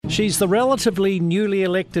She's the relatively newly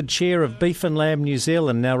elected chair of Beef and Lamb New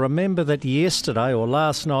Zealand. Now remember that yesterday or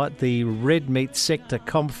last night the Red Meat Sector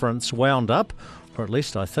Conference wound up, or at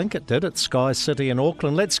least I think it did, at Sky City in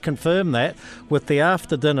Auckland. Let's confirm that with the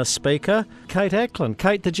after-dinner speaker, Kate Acland.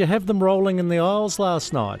 Kate, did you have them rolling in the aisles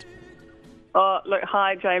last night? Look,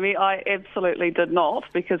 hi, Jamie. I absolutely did not,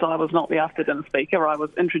 because I was not the after-dinner speaker. I was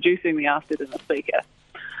introducing the after-dinner speaker.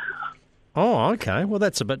 Oh, okay. Well,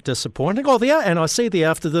 that's a bit disappointing. Oh, and I see the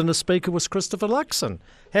after-dinner speaker was Christopher Luxon.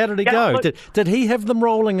 How did he go? Look, did he have them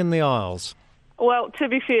rolling in the aisles? Well, to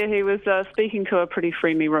be fair, he was speaking to a pretty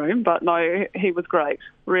friendly room, but no, he was great.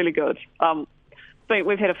 Really good.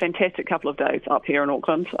 We've had a fantastic couple of days up here in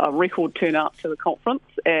Auckland, a record turnout to the conference,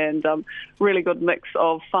 and really good mix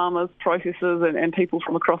of farmers, processors, and people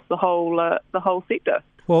from across the whole sector.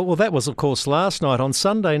 Well, that was, of course, last night. On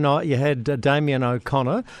Sunday night, you had Damien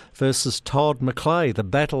O'Connor versus Todd Mackay, the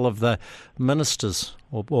battle of the ministers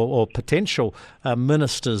or potential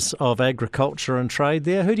ministers of agriculture and trade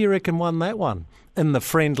there. Who do you reckon won that one in the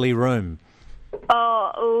friendly room?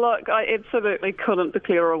 Oh, look, I absolutely couldn't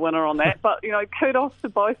declare a winner on that. But, kudos to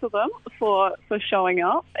both of them for showing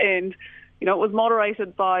up. And, it was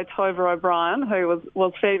moderated by Tova O'Brien, who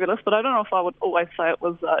was fabulous. But I don't know if I would always say it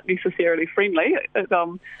was necessarily friendly. It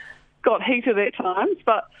got heated at times.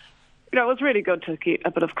 But, it was really good to get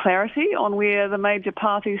a bit of clarity on where the major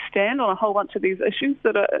parties stand on a whole bunch of these issues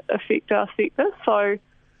that affect our sector. So,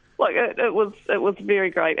 it was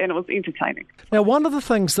very great, and it was entertaining. Now, one of the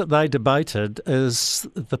things that they debated is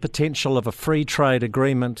the potential of a free trade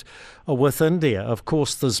agreement with India. Of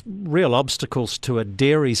course, there's real obstacles to a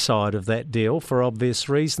dairy side of that deal for obvious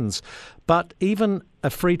reasons. But even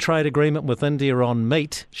a free trade agreement with India on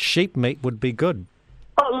meat, sheep meat, would be good.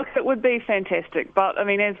 Oh, look, it would be fantastic. But,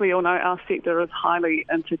 as we all know, our sector is highly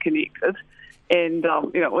interconnected. And,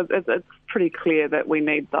 it's pretty clear that we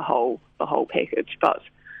need the whole package. But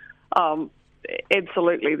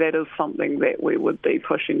absolutely, that is something that we would be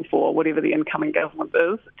pushing for, whatever the incoming government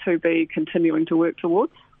is, to be continuing to work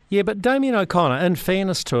towards. Yeah, but Damien O'Connor, in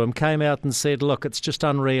fairness to him, came out and said, look, it's just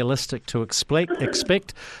unrealistic to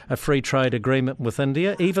expect a free trade agreement with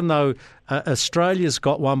India, even though Australia's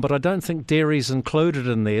got one, but I don't think dairy's included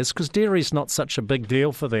in theirs, because dairy's not such a big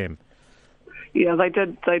deal for them. Yeah, they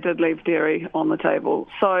did leave dairy on the table.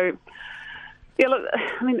 So, yeah, look,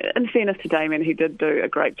 in fairness to Damien, he did do a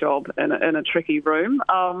great job in a tricky room.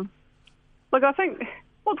 Look, I think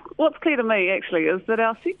what's clear to me, actually, is that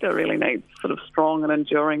our sector really needs sort of strong and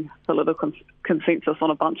enduring political consensus on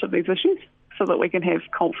a bunch of these issues, so that we can have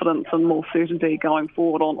confidence and more certainty going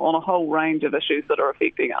forward on a whole range of issues that are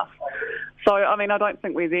affecting us. So, I don't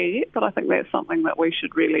think we're there yet, but I think that's something that we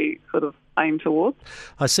should really sort of aim towards.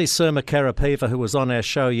 I see Surma Karapiva, who was on our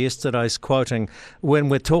show yesterday, is quoting, when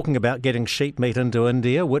we're talking about getting sheep meat into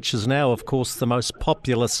India, which is now, of course, the most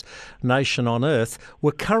populous nation on earth,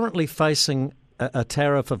 we're currently facing a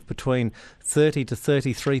tariff of between 30 to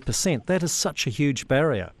 33%. That is such a huge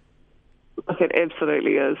barrier. Look, it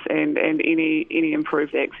absolutely is, and any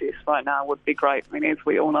improved access right now would be great. As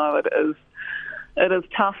we all know, it is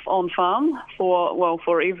tough on farm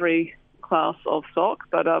for every class of stock,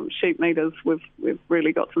 but sheep meat we've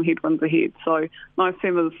really got some headwinds ahead. So no,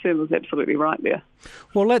 Surma's absolutely right there.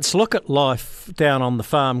 Well, let's look at life down on the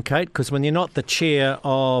farm, Kate, because when you're not the chair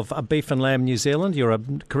of a Beef and Lamb New Zealand, you're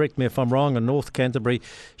correct me if I'm wrong, a North Canterbury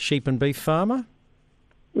sheep and beef farmer.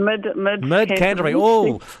 Mid Canterbury.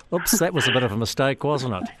 Oh, oops, that was a bit of a mistake,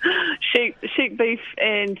 wasn't it? Sheep, beef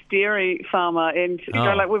and dairy farmer, and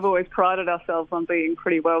we've always prided ourselves on being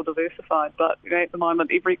pretty well diversified, but at the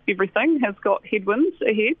moment everything has got headwinds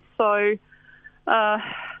ahead. So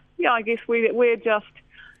I guess we're just.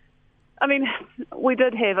 We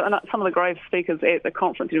did have some of the great speakers at the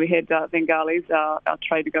conference. We had Bengalis, our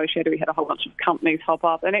trade negotiator. We had a whole bunch of companies hop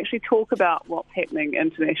up and actually talk about what's happening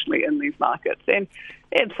internationally in these markets. And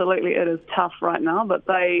absolutely, it is tough right now, but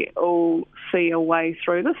they all see a way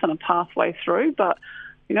through this and a pathway through. But,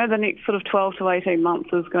 the next sort of 12 to 18 months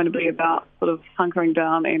is going to be about sort of hunkering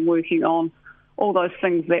down and working on all those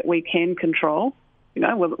things that we can control,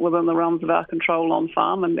 within the realms of our control on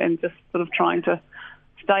farm, and just sort of trying to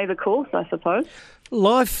stay the course, I suppose.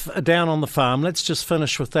 Life down on the farm, let's just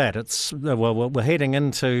finish with that. We're heading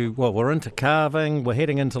into, we're into calving, we're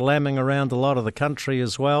heading into lambing around a lot of the country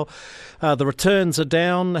as well. The returns are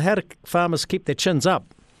down. How do farmers keep their chins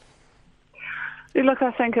up? Look,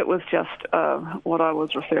 I think it was just what I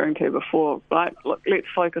was referring to before, right? Look, let's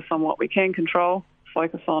focus on what we can control,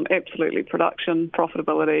 focus on absolutely production,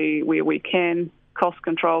 profitability where we can, cost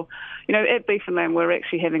control. At Beef and Lamb, we're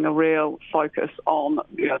actually having a real focus on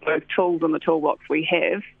those tools in the toolbox we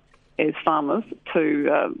have as farmers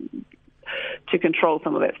to control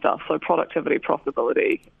some of that stuff. So productivity,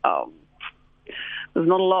 profitability. There's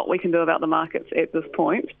not a lot we can do about the markets at this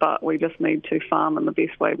point, but we just need to farm in the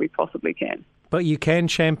best way we possibly can. But you can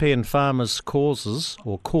champion farmers' cause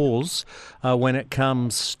when it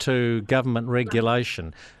comes to government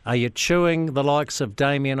regulation. Are you chewing the likes of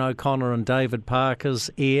Damien O'Connor and David Parker's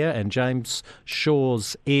ear and James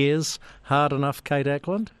Shaw's ears hard enough, Kate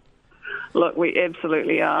Acland? Look, we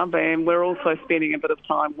absolutely are, and we're also spending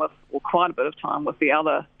quite a bit of time with the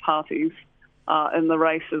other parties in the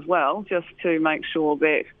race as well, just to make sure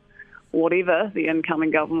that whatever the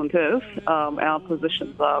incoming government is, our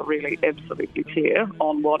positions are really absolutely clear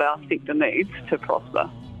on what our sector needs to prosper.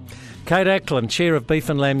 Kate Acland, Chair of Beef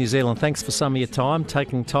and Lamb New Zealand, thanks for some of your time,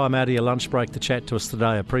 taking time out of your lunch break to chat to us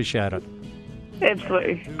today. Appreciate it.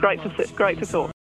 Absolutely. Great to talk.